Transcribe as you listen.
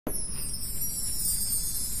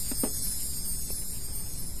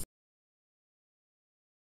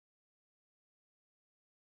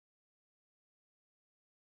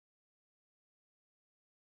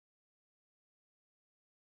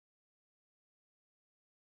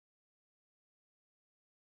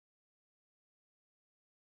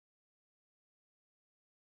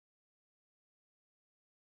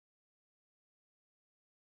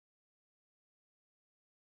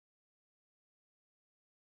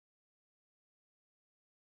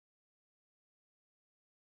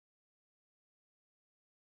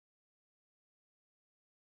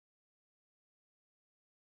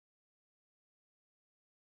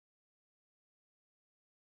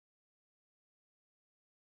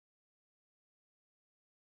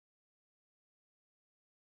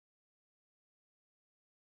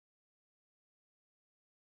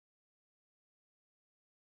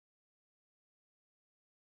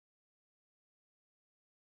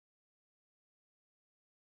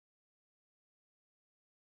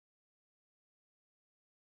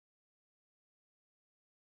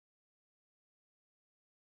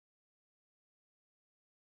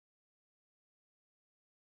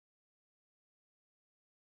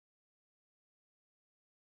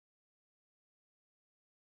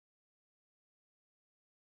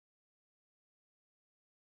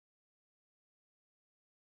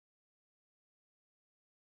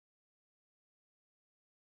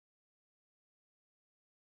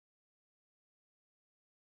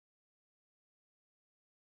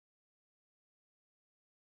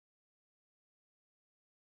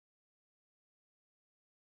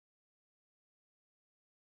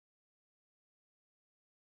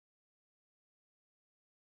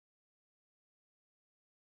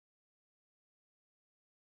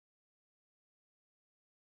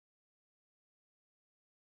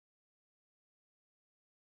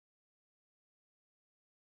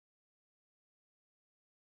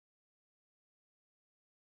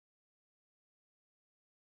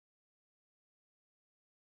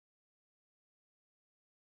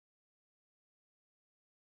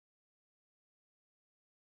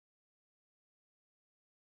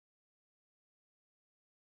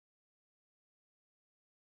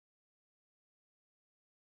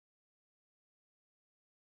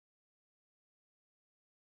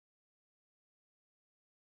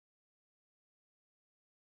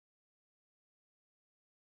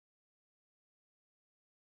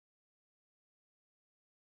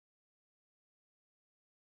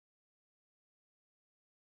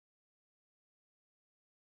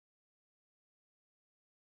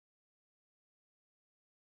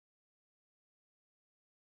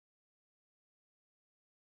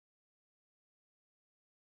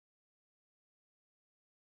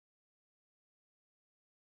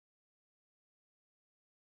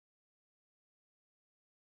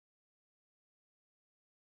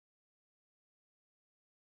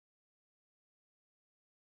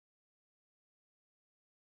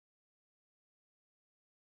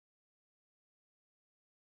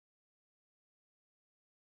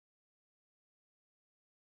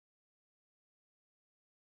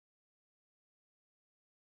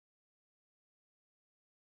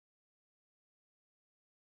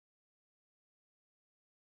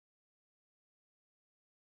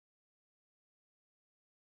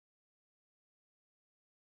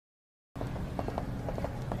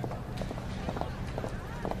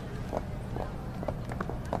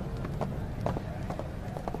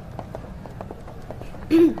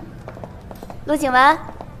陆景文，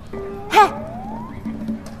嘿，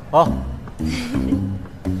啊，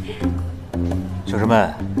小师妹，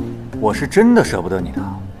我是真的舍不得你的。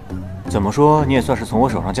怎么说，你也算是从我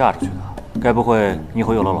手上嫁出去的。该不会你以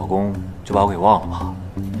后有了老公就把我给忘了吧？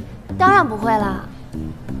当然不会了，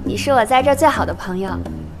你是我在这儿最好的朋友，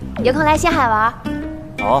有空来西海玩。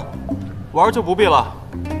好啊，玩就不必了。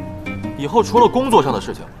以后除了工作上的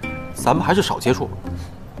事情，咱们还是少接触吧。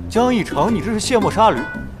江一成，你这是卸磨杀驴？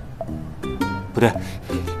不对，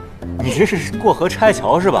你这是过河拆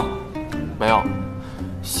桥是吧？没有，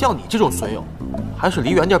像你这种损友，还是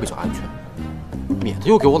离远点比较安全，免得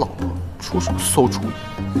又给我老婆出什么馊主意。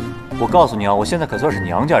我告诉你啊，我现在可算是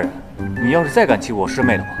娘家人，你要是再敢欺负我师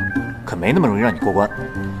妹的话，可没那么容易让你过关。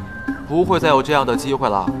不会再有这样的机会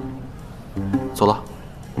了。走了，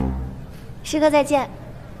师哥再见，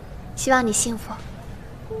希望你幸福。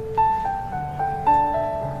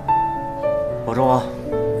保重啊。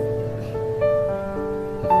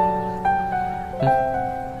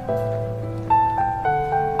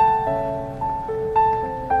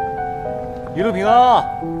一路平安啊！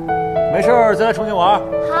没事儿再来重庆玩。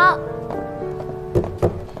好。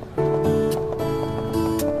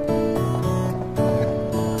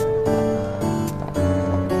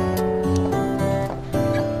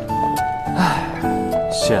唉，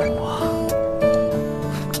羡慕啊！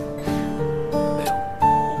哎呦，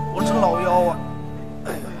我这老腰啊！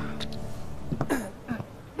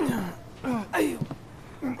哎呦！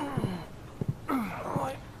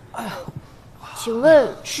哎呀！请问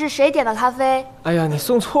是谁点的咖啡？哎呀，你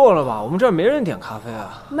送错了吧？我们这儿没人点咖啡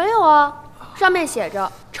啊。没有啊，上面写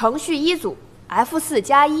着程序一组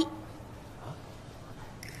F4+1。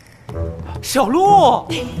小陆，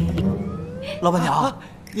老板娘，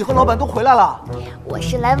你和老板都回来了。我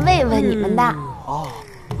是来慰问你们的。哦，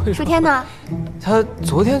舒天呢？他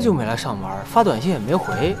昨天就没来上班，发短信也没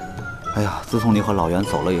回。哎呀，自从你和老袁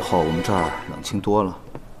走了以后，我们这儿冷清多了。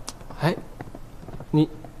哎，你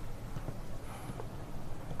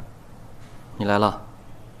来了，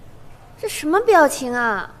这什么表情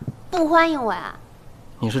啊？不欢迎我呀？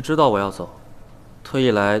你是知道我要走，特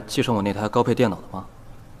意来继承我那台高配电脑的吗？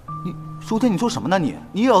你舒天，你说什么呢？你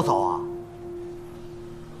也要走啊？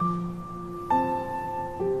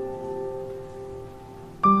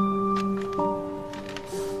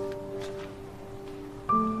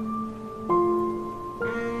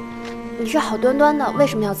你是好端端的，为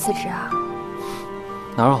什么要辞职啊？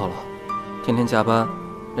哪儿好了，天天加班，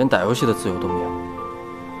连打游戏的自由都没有，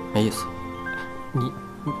没意思。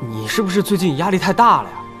你是不是最近压力太大了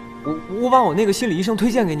呀？我把我那个心理医生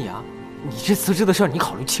推荐给你啊。你这辞职的事儿，你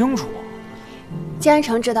考虑清楚。江一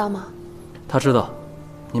成知道吗？他知道，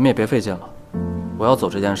你们也别费劲了。我要走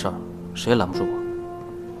这件事儿，谁也拦不住我。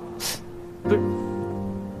不是，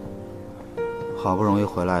好不容易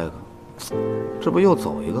回来一个，这不又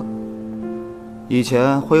走一个？以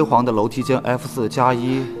前辉煌的楼梯间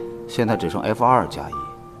F4+1，现在只剩 F2+1，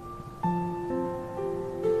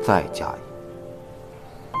再加1。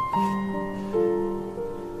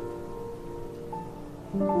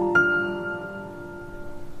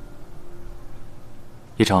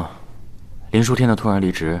一成，林书天的突然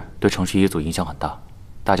离职对程序一组影响很大，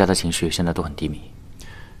大家的情绪现在都很低迷。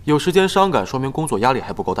有时间伤感，说明工作压力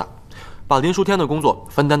还不够大。把林书天的工作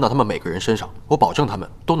分担到他们每个人身上，我保证他们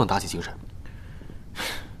都能打起精神。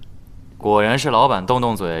果然是老板动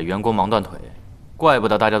动嘴，员工忙断腿，怪不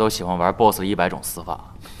得大家都喜欢玩 BOSS 100种死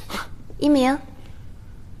法。一鸣，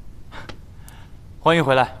欢迎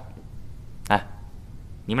回来。哎，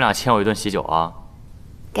你们俩欠我一顿喜酒啊！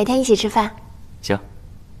改天一起吃饭。行，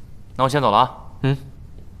那我先走了啊。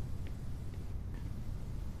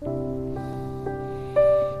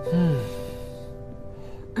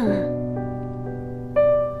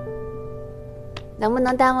能不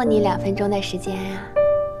能耽误你2分钟的时间啊？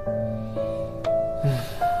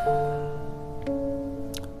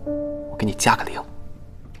我给你加个0。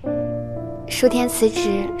舒天辞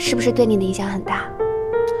职是不是对你的影响很大？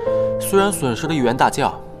虽然损失了1员大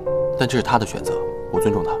将，但这是他的选择，我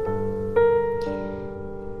尊重他。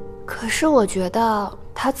可是我觉得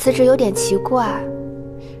他辞职有点奇怪，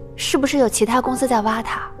是不是有其他公司在挖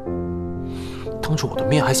他？当着我的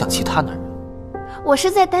面还想其他男人？我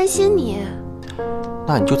是在担心你。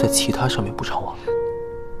那你就在其他上面不偿网。